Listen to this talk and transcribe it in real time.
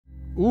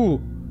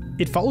Ooh,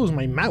 it follows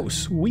my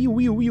mouse. Wee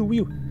wee wee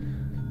wee.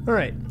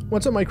 Alright,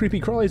 what's up my creepy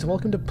crawlies?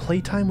 Welcome to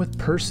Playtime with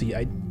Percy.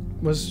 I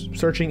was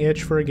searching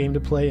itch for a game to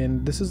play,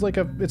 and this is like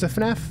it's a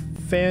FNAF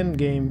fan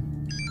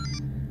game.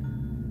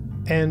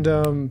 And,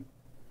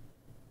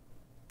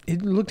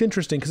 it looked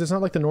interesting, because it's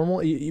not like the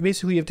normal, you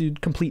basically have to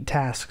complete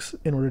tasks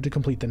in order to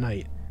complete the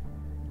night.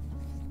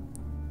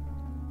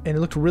 And it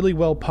looked really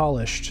well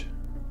polished.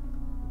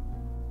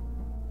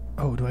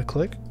 Oh, do I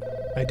click?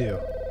 I do.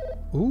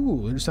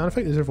 Ooh, there's sound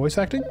effect? Is there voice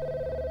acting?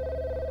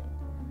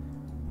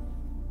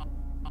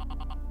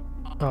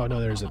 Oh,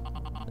 no, there isn't.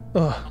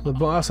 Ugh, the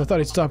boss, I thought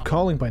he'd stop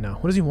calling by now.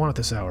 What does he want at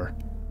this hour?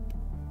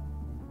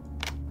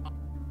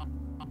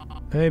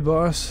 Hey,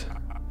 boss.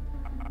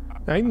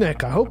 Hey,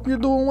 Nick, I hope you're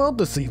doing well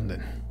this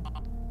evening.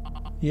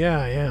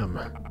 Yeah, I am.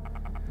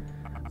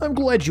 I'm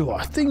glad you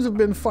are. Things have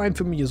been fine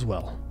for me as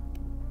well.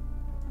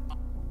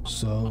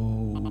 So...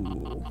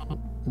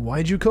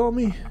 why'd you call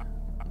me?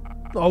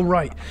 All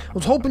right. I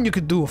was hoping you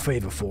could do a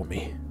favor for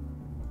me.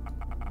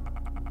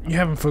 You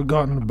haven't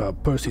forgotten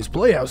about Percy's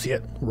Playhouse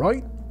yet,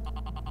 right?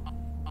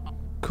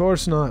 Of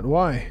course not.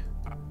 Why?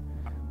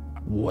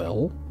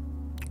 Well...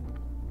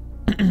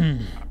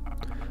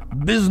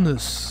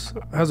 business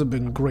hasn't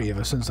been great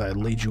ever since I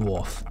laid you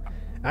off.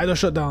 I had to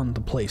shut down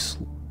the place.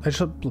 I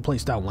shut the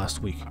place down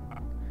last week.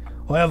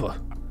 However,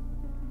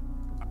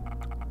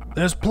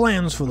 there's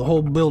plans for the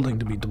whole building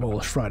to be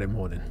demolished Friday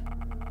morning.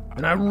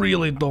 And I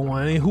really don't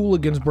want any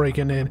hooligans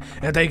breaking in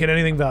and taking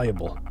anything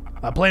valuable.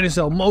 I plan to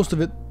sell most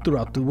of it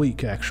throughout the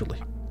week,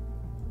 actually.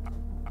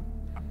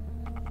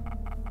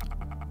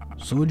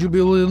 So would you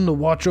be willing to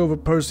watch over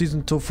Percy's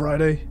until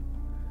Friday?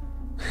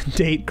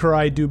 Date,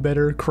 cry, do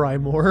better, cry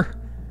more.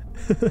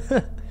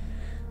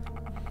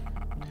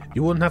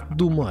 You wouldn't have to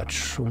do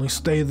much. Only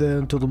stay there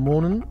until the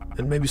morning,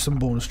 and maybe some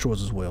bonus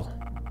chores as well.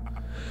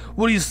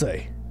 What do you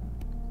say?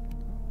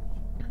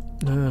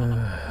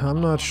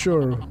 I'm not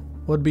sure.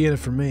 What'd be in it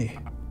for me?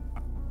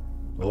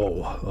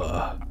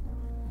 Oh,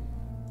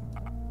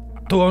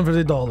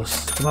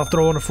 $250, and I'll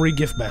throw in a free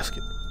gift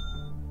basket.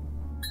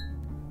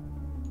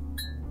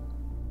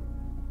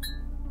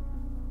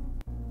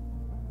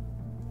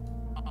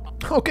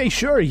 Okay,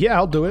 sure, yeah,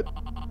 I'll do it.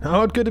 How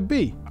hard could it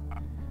be?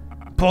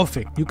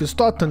 Perfect, you can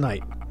start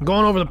tonight. I'm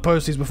going over to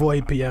Percy's before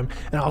 8 p.m,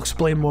 and I'll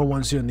explain more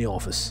once you're in the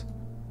office.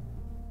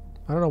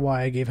 I don't know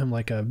why I gave him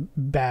like a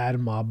bad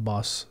mob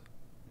boss.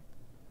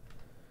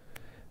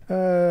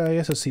 I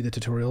guess let's see the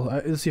tutorial.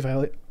 Let's see if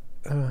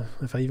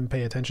I even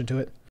pay attention to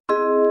it.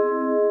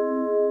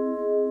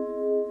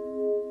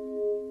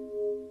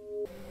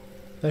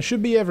 That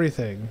should be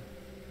everything.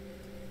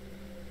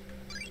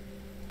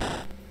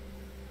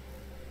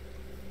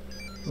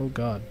 Oh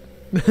god.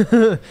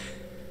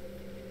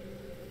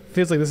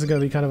 Feels like this is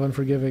gonna be kind of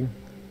unforgiving.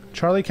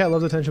 Charlie Cat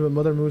loves attention, but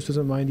Mother Moose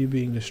doesn't mind you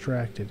being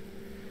distracted.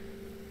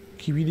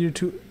 Keep either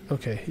two.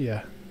 Okay,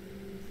 yeah.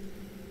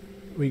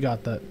 We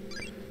got that.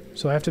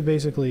 So I have to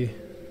basically...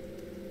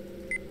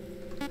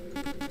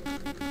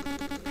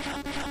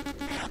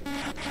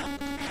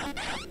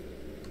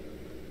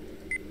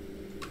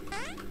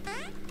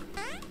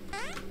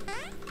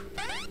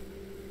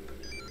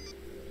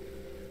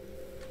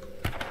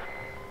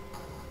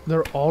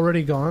 They're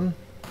already gone?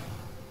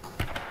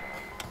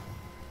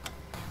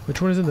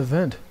 Which one is in the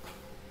vent?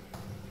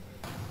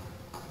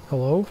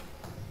 Hello?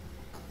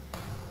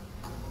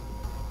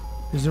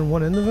 Is there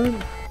one in the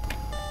vent?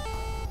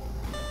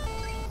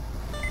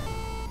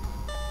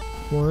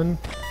 1,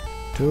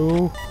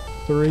 2,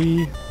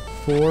 3,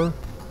 4.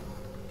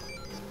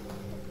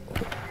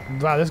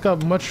 Wow, this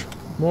got much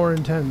more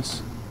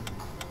intense.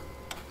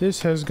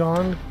 This has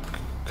gone...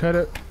 Cut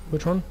it.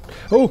 Which one?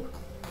 Oh!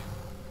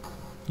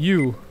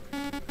 You.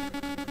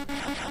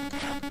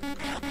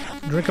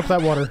 Drink up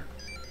that water.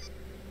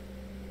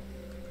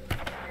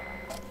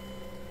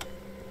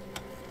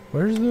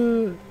 Where's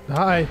the...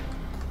 Hi.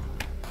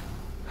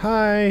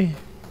 Hi.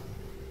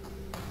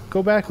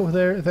 Go back over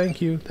there.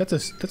 Thank you. That's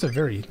a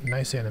very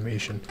nice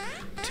animation.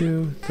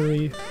 2,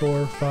 3,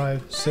 4,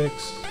 5,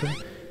 6. 7.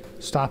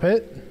 Stop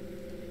it.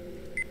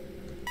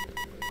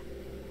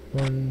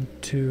 1,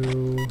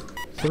 2,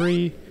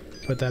 3.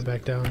 Put that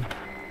back down.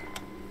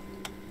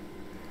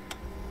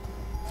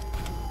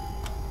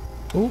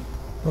 Oh.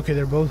 Okay,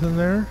 they're both in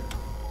there.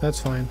 That's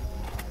fine.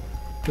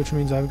 Which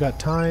means I've got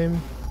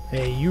time.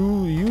 Hey,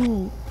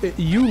 you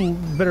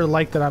better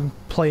like that I'm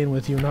playing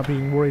with you, not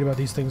being worried about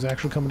these things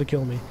actually coming to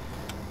kill me.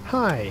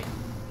 Hi.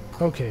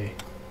 Okay.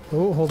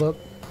 Oh, hold up.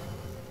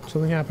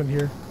 Something happened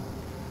here.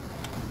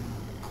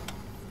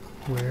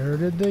 Where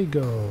did they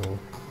go?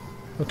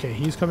 Okay,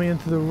 he's coming in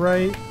to the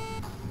right.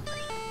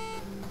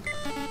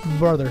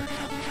 Brother.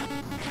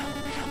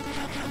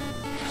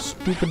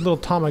 Stupid little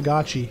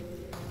Tamagotchi.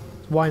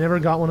 Why I never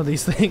got one of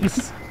these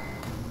things.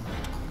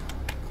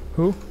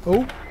 Who?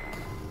 Oh.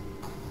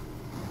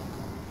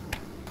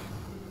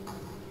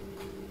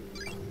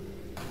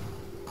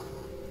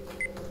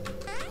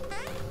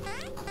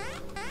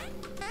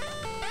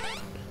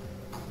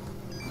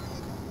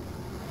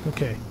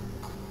 Okay.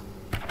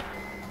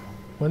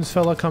 When's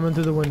fella coming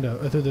through the window?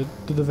 Through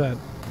the vent?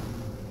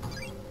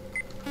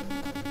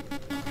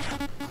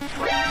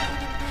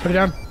 Put it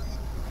down.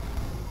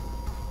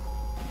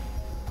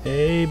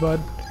 Hey,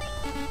 bud.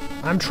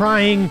 I'm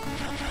trying.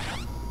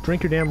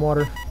 Drink your damn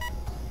water.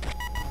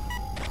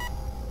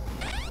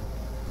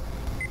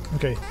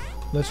 Okay,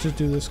 let's just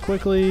do this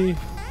quickly.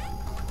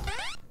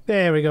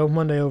 There we go,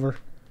 Monday over.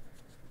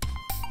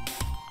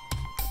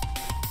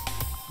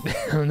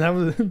 That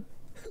was...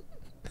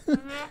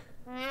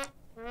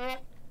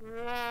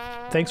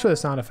 Thanks for the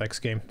sound effects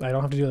game. I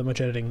don't have to do that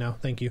much editing now.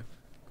 Thank you.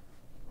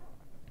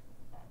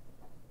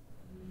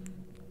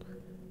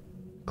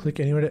 Click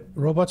anywhere to...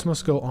 Robots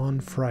must go on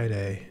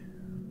Friday.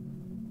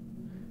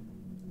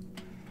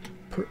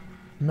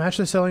 Match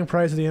the selling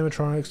price of the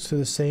animatronics to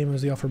the same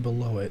as the offer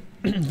below it.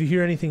 If you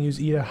hear anything,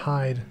 use E to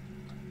hide.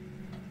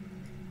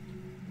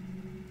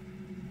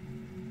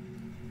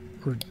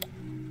 Or,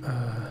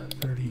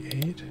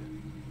 38.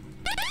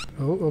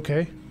 Oh,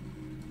 okay.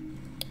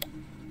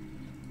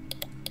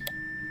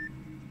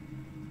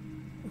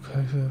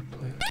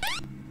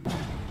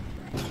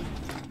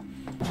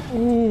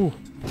 Ooh.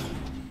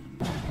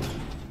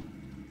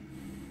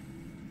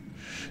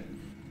 Shit.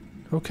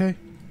 Okay.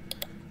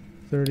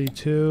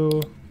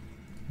 32.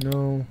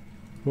 No.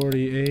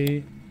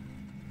 48.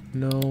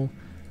 No.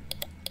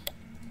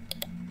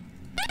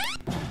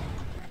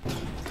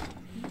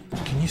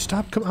 Can you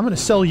stop? I'm gonna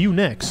sell you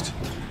next.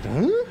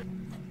 Huh?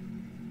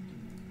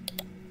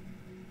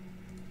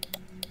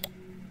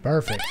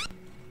 Perfect.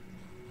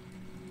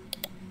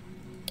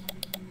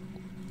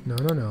 No,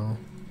 no, no.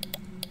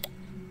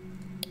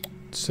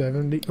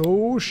 70.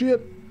 Oh,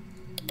 shit.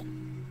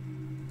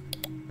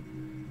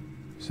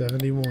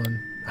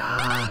 71.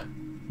 Ah.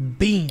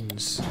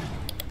 Beans.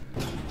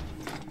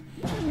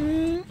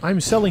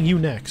 I'm selling you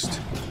next.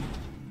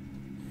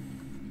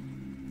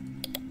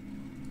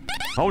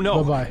 Oh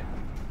no. Bye-bye.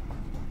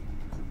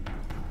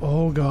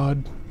 Oh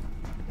god.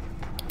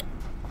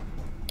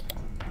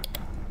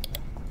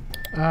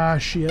 Ah,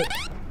 shit.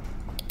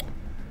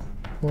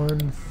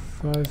 1,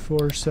 5,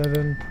 4,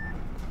 7.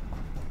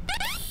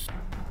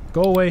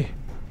 Go away.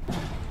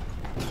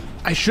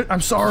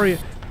 I'm sorry.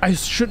 I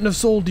shouldn't have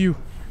sold you.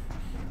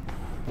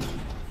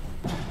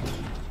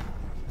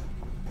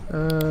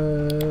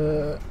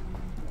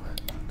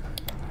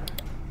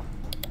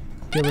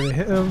 Get rid of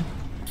him.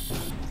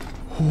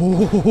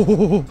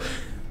 Oh,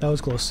 that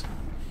was close.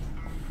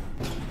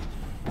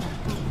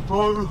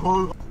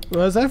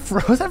 Was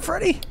that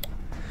Freddy?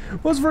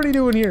 What's Freddy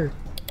doing here?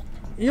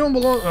 You don't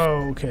belong.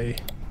 Oh, okay.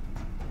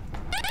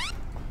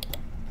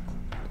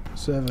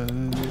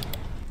 7.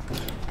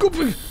 Go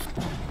big.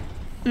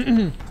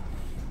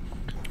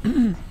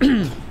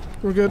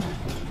 We're good.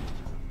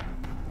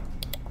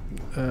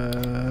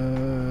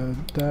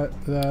 That.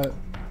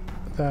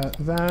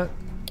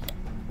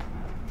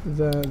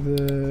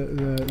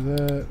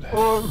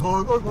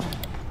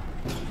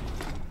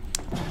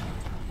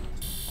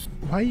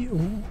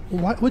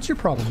 What's your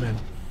problem, man?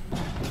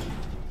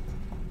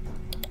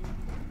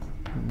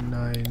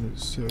 9,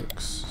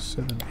 6,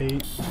 7,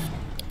 8.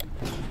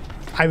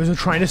 I was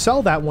trying to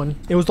sell that one.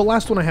 It was the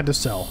last one I had to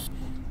sell.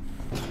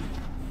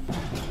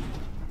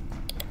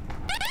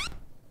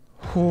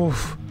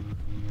 Oof.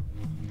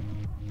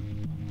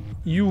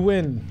 You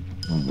win.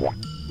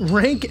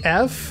 Rank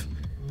F?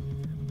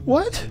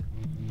 What?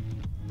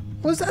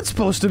 What's that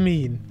supposed to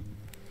mean?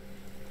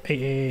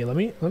 Hey, let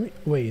me,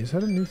 wait, is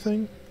that a new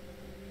thing?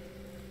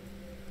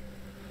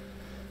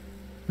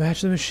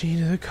 Match the machine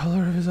to the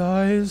color of his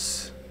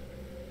eyes.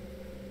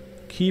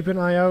 Keep an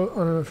eye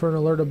out for an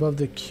alert above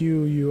the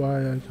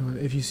QUI icon.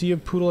 If you see a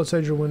poodle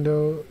outside your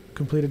window,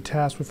 complete a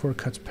task before it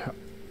cuts power.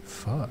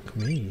 Fuck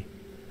me.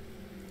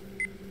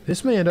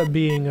 This may end up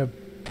being a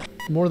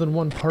more than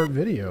one part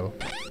video.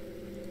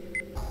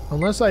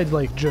 Unless I'd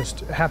like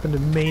just happen to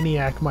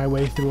maniac my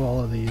way through all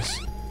of these.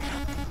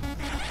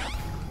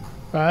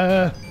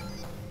 What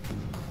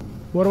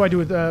do I do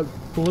with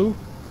blue?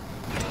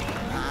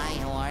 Hi,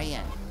 how are you?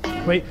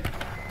 Wait,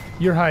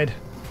 your hide.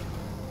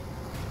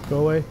 Go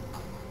away.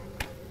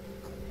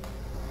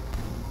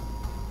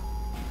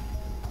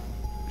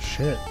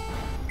 Shit.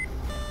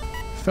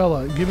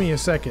 Fella, give me a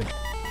second.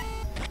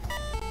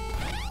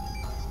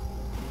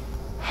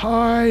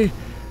 Hi!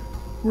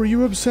 Were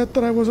you upset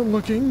that I wasn't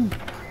looking?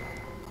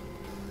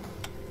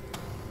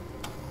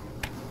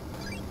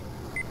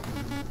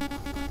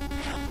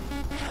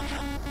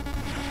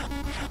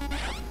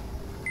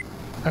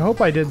 I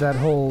hope I did that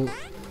whole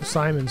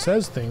Simon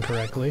Says thing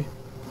correctly.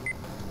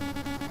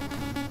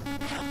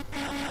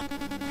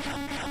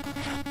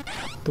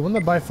 The one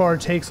that by far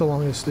takes the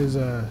longest is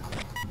the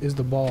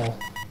ball.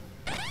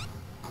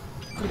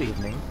 Good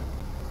evening.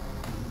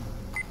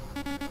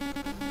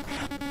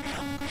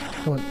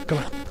 Come on, come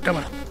on, come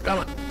on, come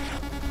on.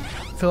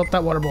 Fill up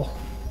that water bowl.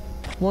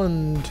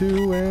 1,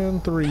 2,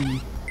 and 3.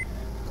 1,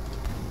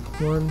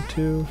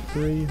 2,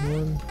 3,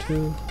 1,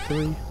 2,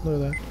 3.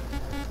 Look at that.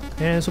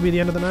 And this will be the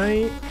end of the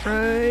night.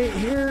 Right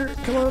here.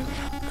 Come on.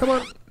 Come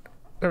on.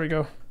 There we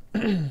go.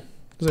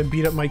 As I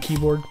beat up my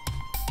keyboard.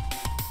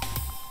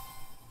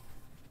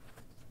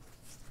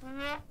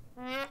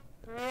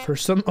 For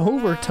some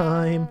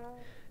overtime.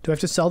 Do I have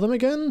to sell them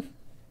again?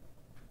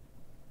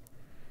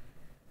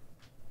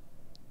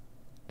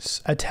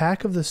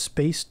 Attack of the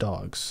Space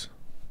Dogs.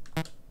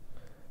 I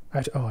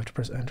have to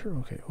press enter?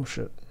 Okay. Oh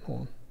shit.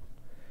 Hold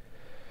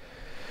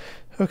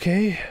on.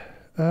 Okay.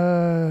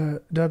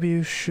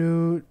 W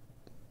shoot.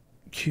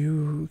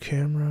 Q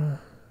camera.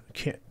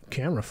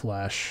 Camera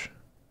flash.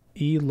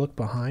 E look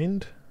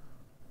behind.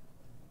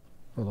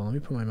 Hold on, let me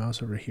put my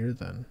mouse over here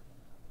then.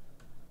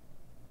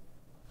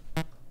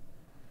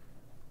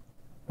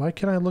 Why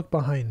can't I look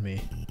behind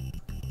me?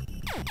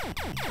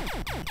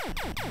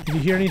 If you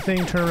hear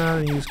anything, turn around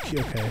and use Q.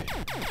 Okay.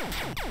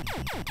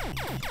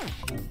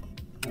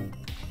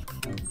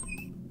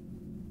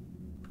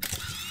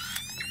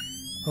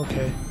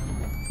 Okay.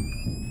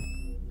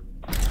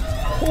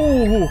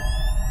 Oh!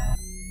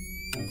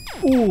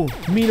 Ooh,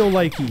 me no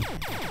likey.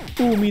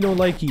 Ooh, me no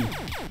likey.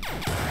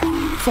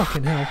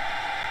 Fucking hell.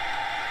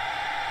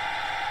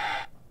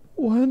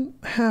 What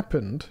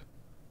happened?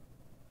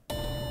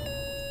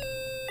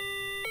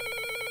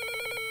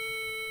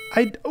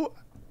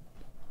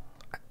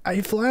 I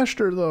flashed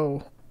her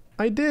though.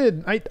 I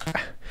did. I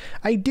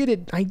did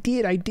it. I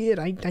did.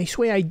 I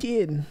swear I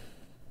did.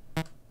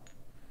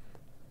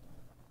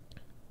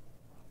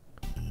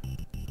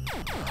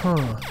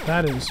 Huh,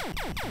 that is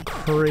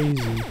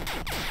crazy.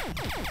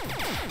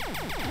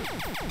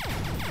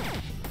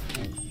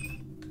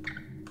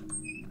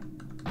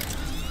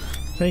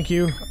 Thank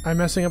you. I'm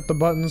messing up the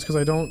buttons because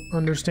I don't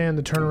understand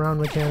the turnaround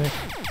mechanic.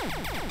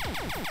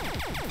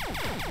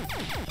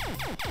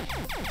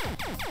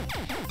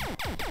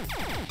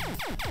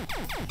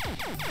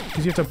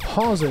 Because you have to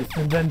pause it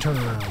and then turn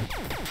around.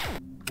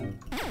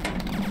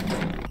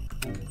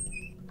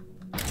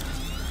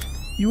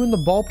 You in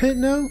the ball pit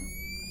now?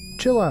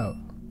 Chill out.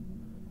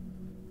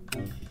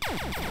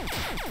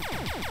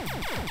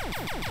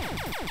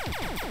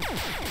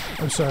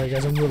 I'm sorry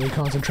guys, I'm really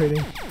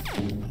concentrating.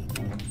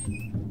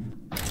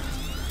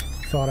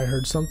 Thought I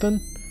heard something.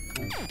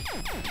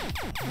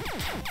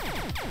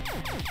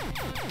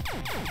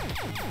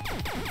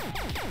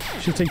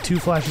 She'll take 2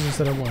 flashes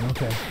instead of 1,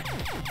 okay.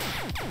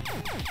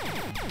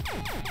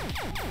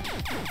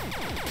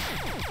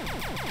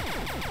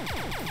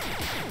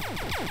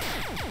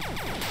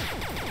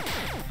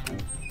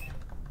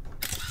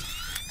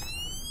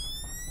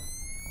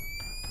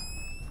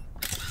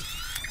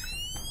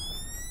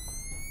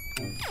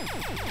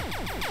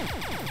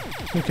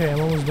 Okay, I'm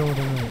almost done with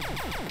the night.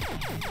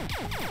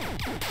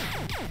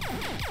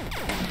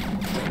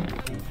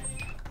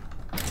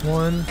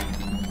 One.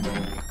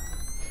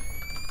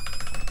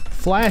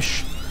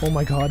 Flash! Oh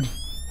my god.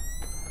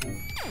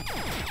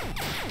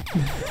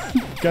 You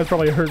guys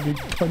probably heard me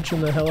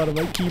punching the hell out of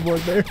my keyboard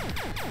there.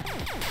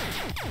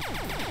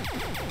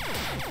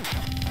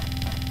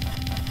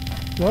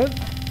 What?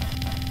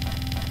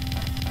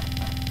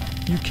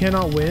 You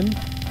cannot win?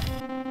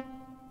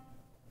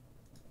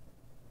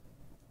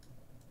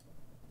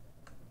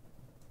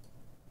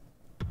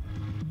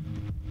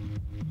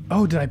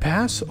 Oh, did I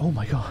pass? Oh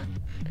my god.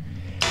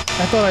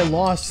 I thought I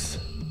lost.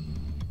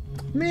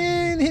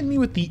 Man, hit me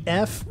with the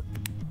F.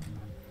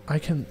 I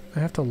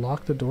have to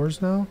lock the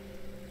doors now?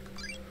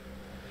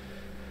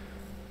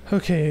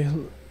 Okay,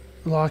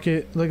 lock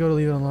it. Let go to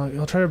leave it unlocked.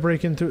 I'll try to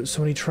break in through it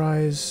so many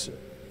tries.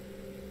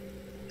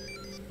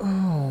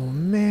 Oh,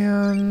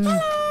 man.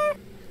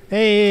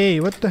 Hey,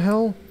 what the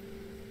hell?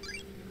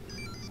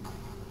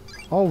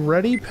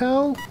 Already,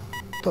 pal?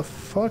 What the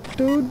fuck,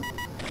 dude?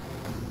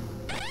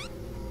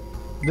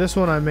 This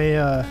one I may,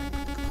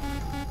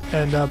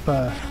 end up,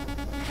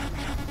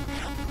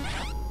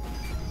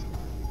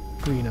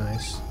 green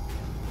eyes.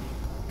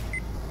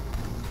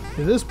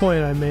 At this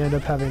point, I may end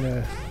up having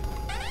to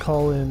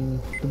call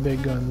in the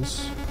big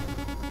guns.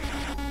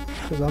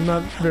 Because I'm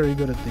not very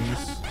good at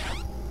these.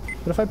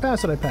 But if I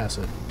pass it, I pass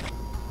it.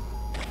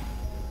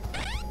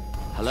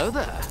 Hello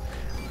there.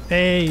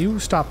 Hey, you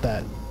stop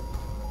that.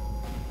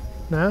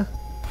 Nah?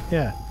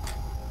 Yeah.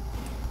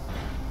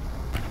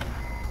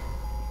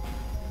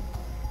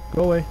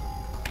 Go away.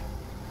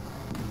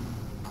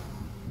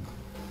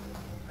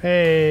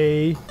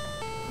 Hey.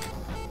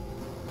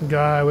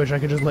 God, I wish I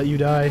could just let you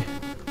die.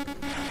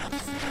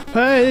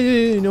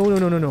 Hey, no, no,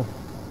 no, no, no.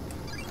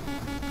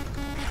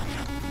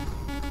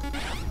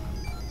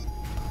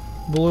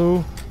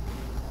 Blue.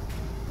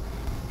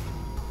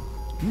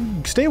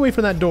 Stay away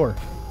from that door.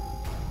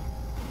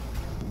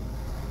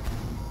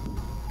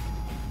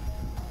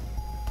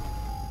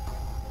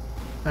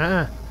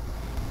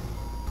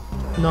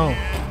 No.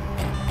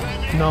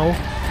 No.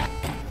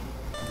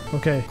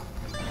 Okay.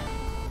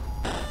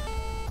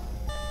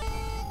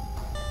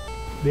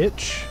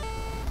 Bitch.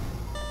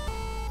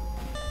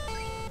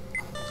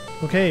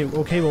 Okay,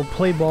 okay, we'll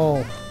play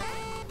ball.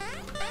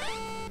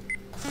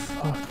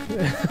 Fuck.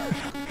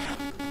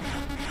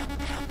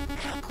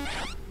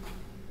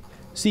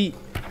 See,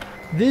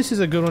 this is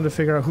a good one to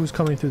figure out who's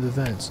coming through the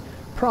vents.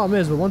 Problem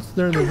is, but once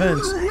they're in the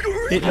vents,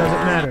 it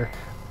doesn't matter.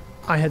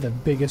 I had the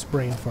biggest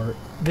brain fart.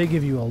 They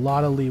give you a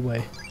lot of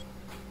leeway.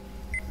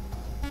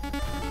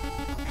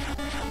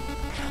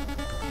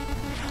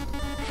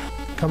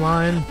 Come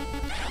on.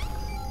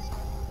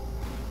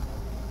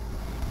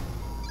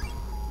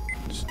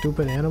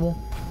 Stupid animal.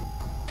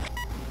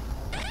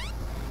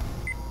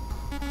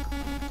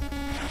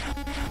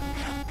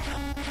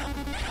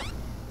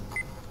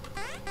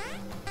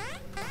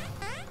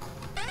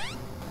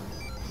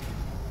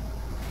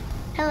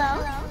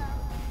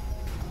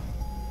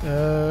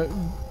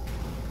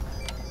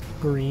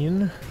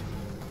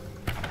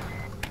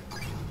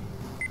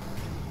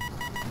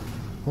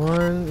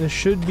 This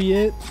should be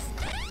it.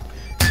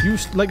 You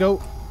let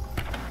go.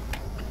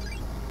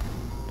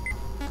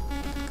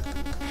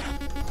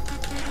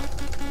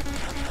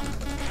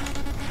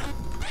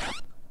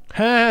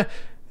 Ha!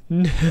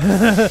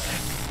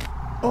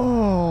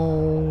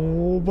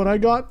 Oh, but I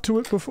got to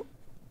it before.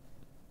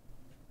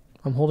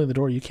 I'm holding the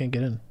door. You can't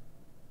get in.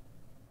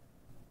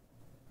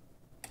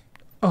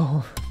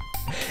 Oh.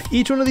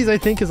 Each one of these I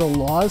think is a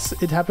loss.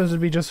 It happens to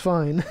be just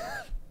fine.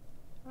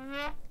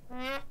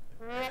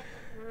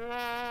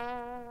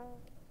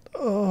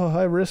 Oh,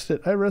 I risked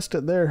it. I risked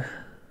it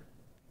there.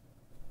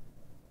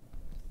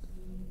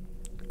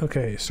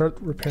 Okay, start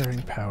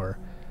repairing power.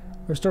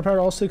 Restore power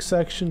to all 6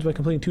 sections by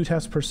completing 2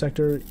 tasks per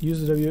sector. Use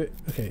the W...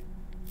 Okay.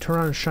 Turn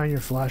on and shine your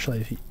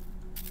flashlight if you...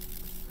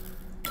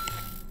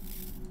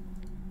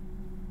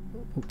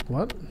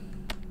 What?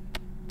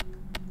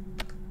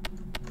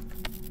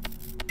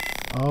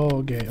 Oh,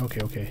 okay,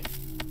 okay, okay.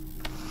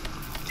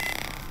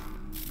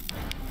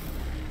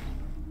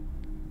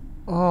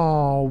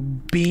 Oh,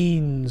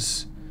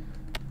 beans.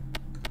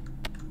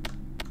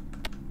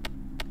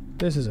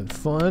 This isn't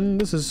fun.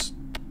 This is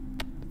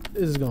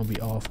gonna be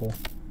awful.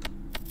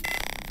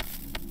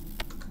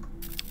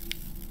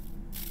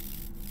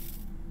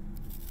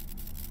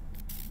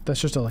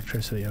 That's just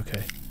electricity,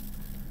 okay.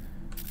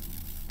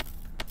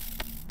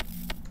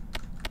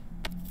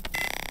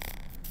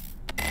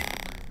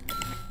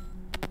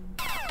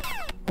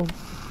 Oh.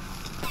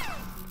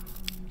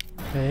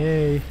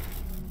 Hey.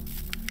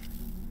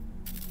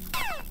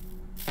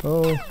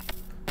 Oh.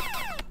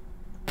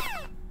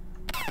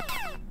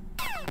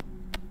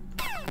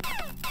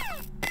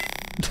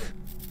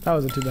 That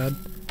wasn't too bad.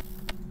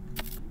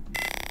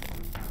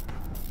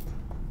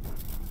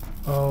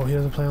 Oh, he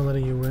doesn't plan on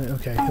letting you win.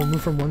 Okay, he'll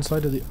move from one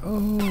side to the...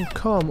 Oh,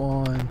 come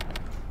on.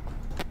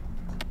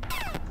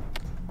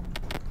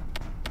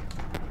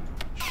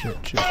 Shit,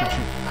 shit, shit, shit.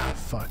 Ah,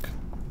 fuck.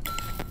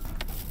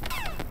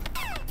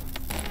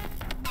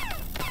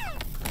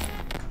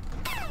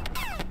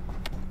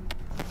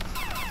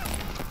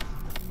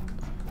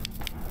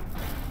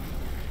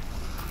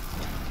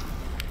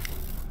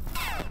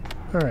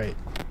 Alright.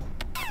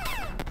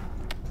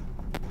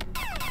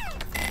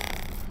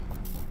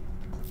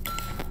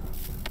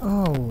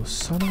 Oh,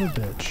 son of a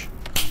bitch.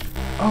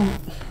 Oh!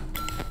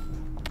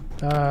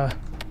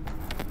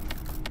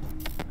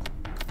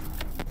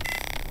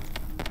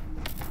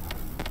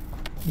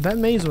 That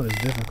maze one is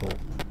difficult.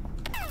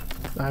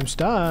 I'm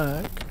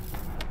stuck.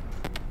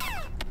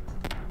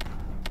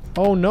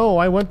 Oh no,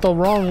 I went the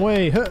wrong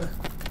way. Huh.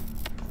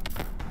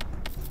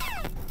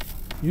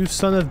 You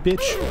son of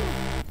bitch.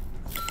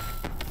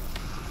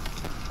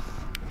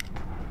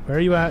 Where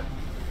are you at?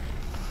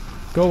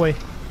 Go away.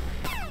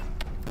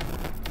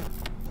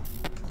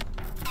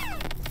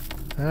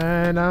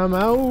 And I'm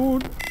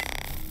out.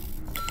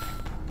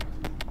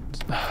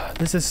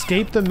 This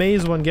escape the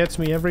maze one gets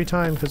me every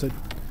time because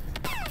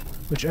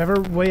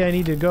whichever way I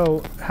need to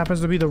go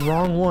happens to be the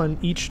wrong one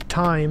each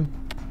time.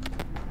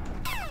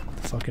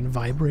 The fucking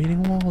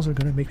vibrating walls are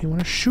gonna make me want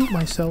to shoot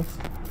myself.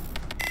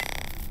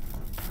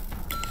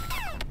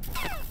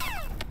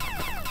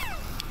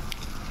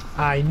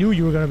 I knew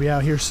you were gonna be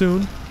out here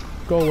soon.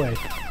 Go away.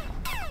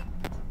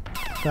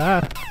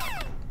 Ah.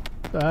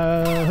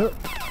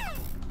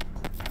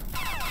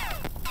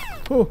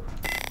 Oh.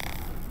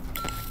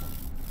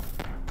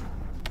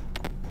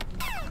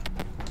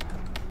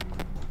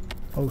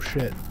 Oh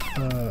shit.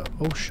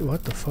 Oh shit,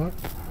 what the fuck?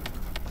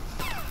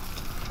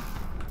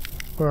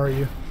 Where are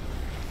you?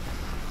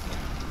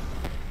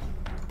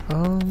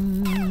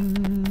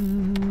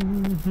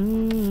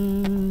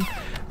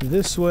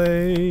 This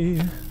way.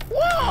 Whoa!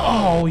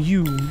 Oh,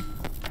 you.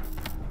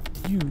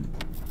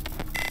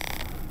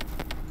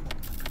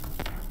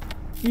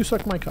 You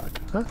suck my cock,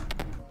 huh?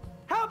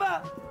 How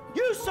about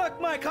you suck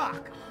my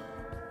cock?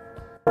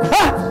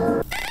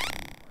 Ah!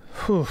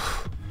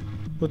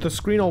 With the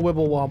screen all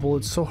wibble wobble,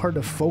 it's so hard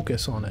to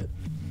focus on it.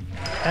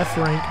 F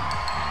rank.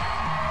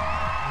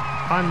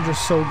 I'm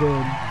just so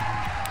good.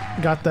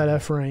 Got that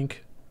F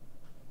rank.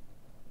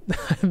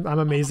 I'm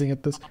amazing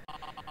at this.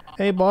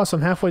 Hey boss,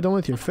 I'm halfway done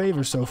with your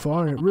favor so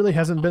far, and it really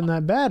hasn't been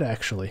that bad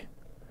actually.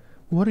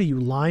 What are you,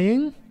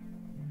 lying?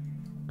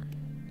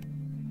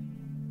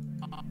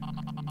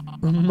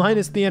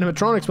 Minus the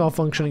animatronics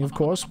malfunctioning, of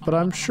course, but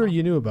I'm sure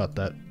you knew about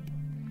that.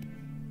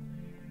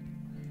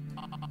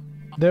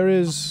 There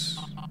is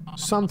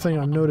something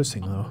I'm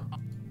noticing, though.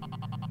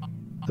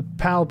 The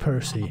pal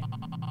Percy.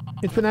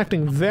 It's been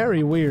acting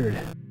very weird.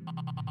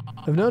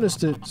 I've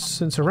noticed it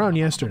since around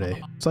yesterday.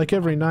 It's like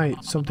every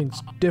night,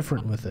 something's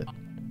different with it.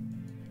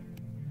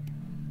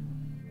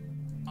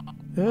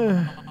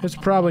 It's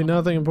probably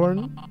nothing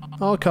important.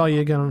 I'll call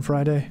you again on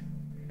Friday.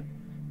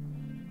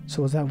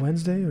 So was that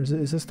Wednesday, or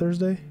is this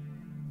Thursday?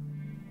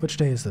 Which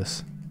day is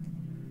this?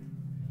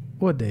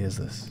 What day is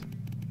this?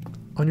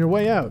 On your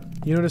way out,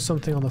 you notice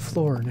something on the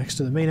floor next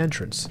to the main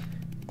entrance.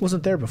 It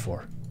wasn't there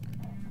before.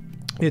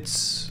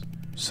 It's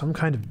some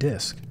kind of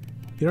disc.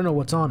 You don't know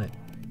what's on it,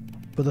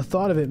 but the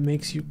thought of it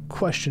makes you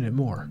question it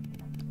more.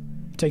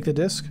 Take the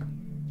disc?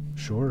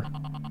 Sure.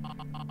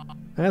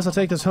 I guess I'll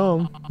take this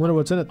home. Wonder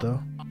what's in it,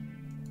 though.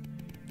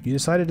 You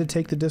decided to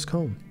take the disc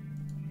home.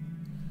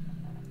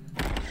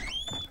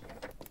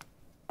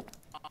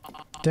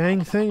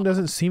 Dang thing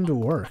doesn't seem to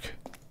work.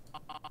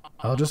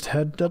 I'll just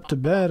head up to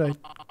bed. I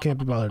can't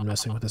be bothered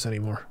messing with this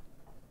anymore.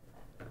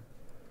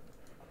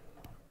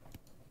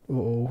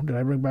 Uh-oh, did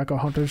I bring back a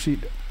hunter seat?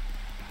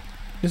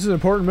 This is an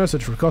important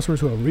message for customers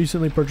who have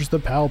recently purchased the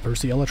PAL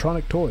Percy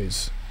electronic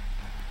toys.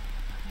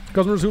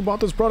 Customers who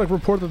bought this product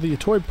report that the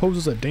toy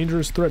poses a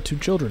dangerous threat to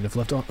children if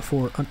left on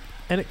for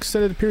an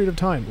extended period of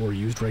time or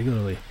used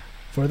regularly.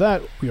 For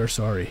that, we are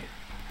sorry.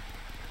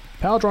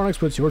 Palatronics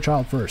puts your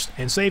child first,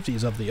 and safety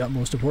is of the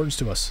utmost importance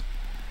to us.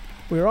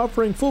 We are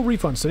offering full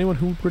refunds to anyone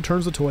who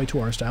returns the toy to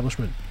our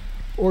establishment,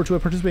 or to a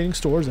participating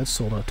stores that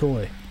sold a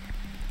toy.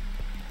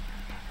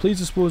 Please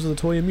dispose of the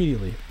toy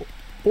immediately,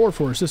 or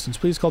for assistance,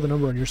 please call the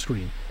number on your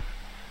screen.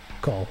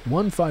 Call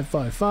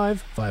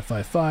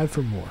 1-555-555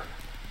 for more.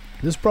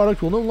 This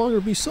product will no longer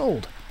be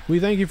sold. We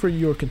thank you for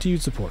your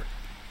continued support.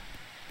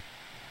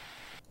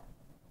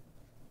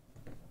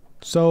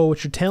 So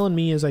what you're telling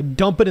me is I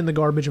dump it in the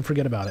garbage and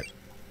forget about it.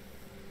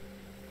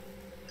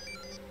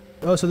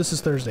 Oh, so this is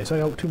Thursday, so I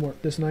got 2 more.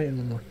 This night and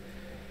 1 more.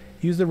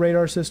 Use the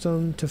radar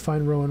system to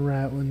find Rowan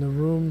Rat. When the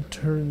room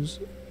turns,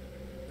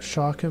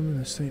 shock him in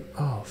the same...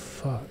 Oh,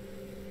 fuck.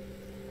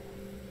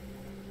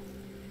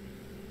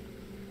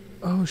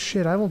 Oh,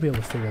 shit, I won't be able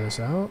to figure this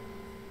out.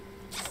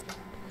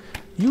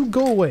 You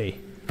go away.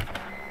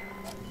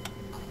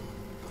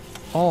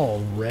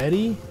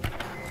 Already?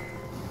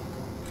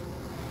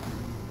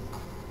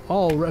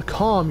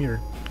 Calm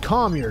your...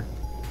 Calm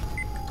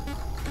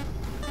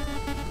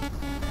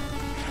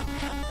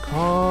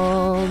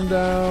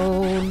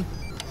down.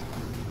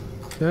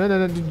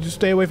 No, just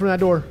stay away from that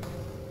door.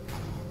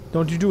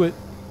 Don't you do it.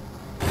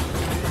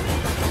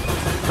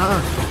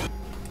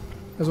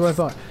 That's what I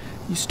thought.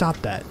 You stop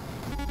that.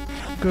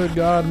 Good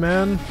God,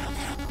 man.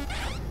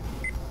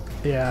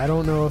 Yeah, I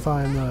don't know if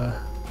I'm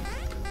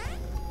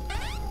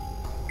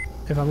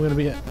gonna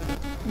be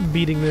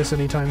beating this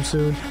anytime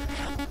soon.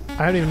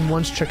 I haven't even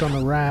once checked on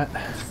the rat.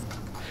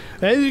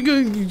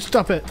 Hey,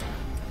 stop it.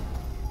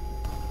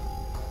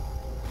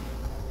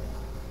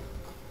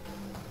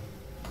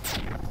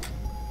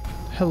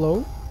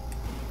 Hello?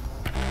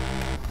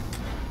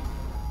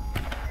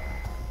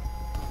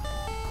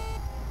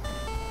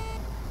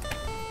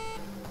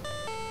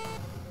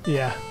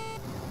 Yeah.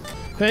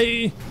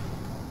 Hey!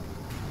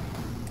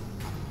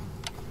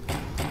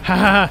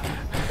 Haha!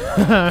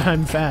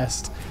 I'm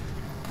fast.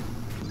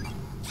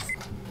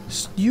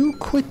 You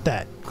quit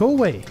that. Go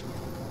away.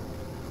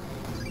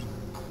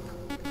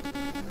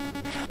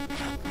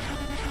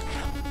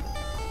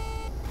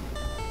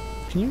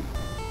 Can you?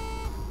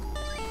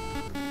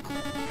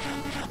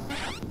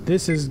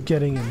 This is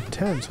getting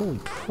intense. Holy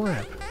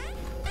crap.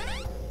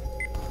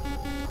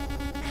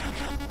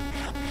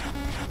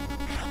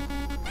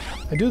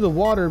 I do the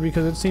water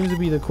because it seems to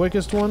be the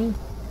quickest one.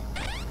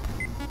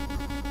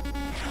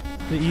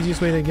 The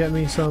easiest way to get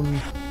me some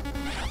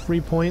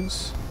free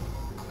points.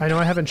 I know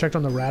I haven't checked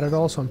on the rat at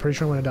all, so I'm pretty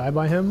sure I'm going to die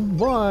by him,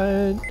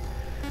 but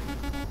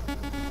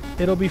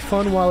it'll be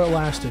fun while it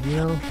lasted, you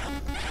know?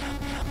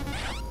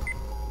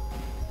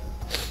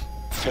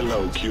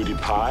 Hello, cutie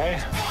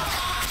pie.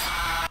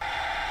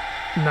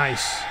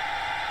 Nice.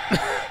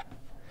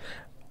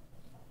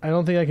 I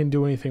don't think I can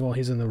do anything while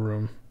he's in the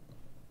room.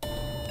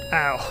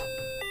 Ow.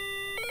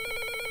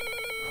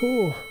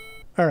 Whew.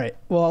 Alright,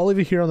 well I'll leave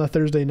it here on the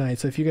Thursday night,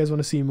 so if you guys want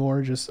to see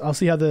more, I'll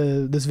see how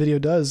this video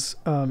does,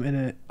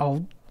 and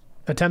I'll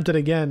attempt it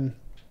again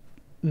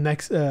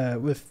next,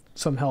 with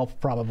some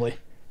help, probably.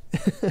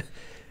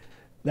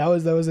 That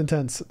was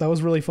intense. That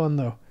was really fun,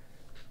 though.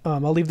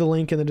 I'll leave the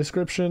link in the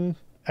description.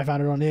 I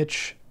found it on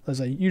itch,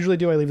 as I usually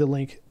do. I leave the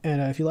link, and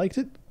if you liked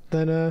it,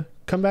 then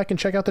come back and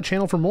check out the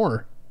channel for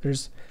more.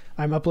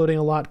 I'm uploading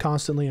a lot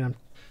constantly, and I'm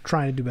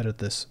trying to do better at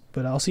this,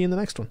 but I'll see you in the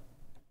next one.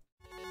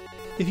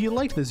 If you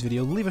liked this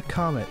video, leave a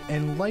comment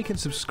and like and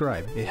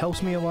subscribe. It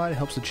helps me a lot, it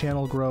helps the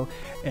channel grow,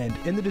 and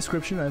in the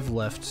description I've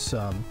left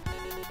some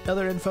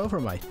other info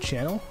for my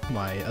channel,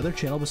 my other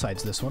channel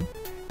besides this one,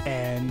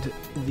 and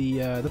the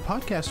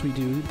podcast we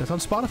do that's on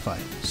Spotify.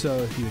 So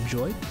if you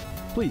enjoyed,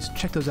 please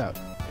check those out.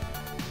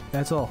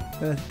 That's all.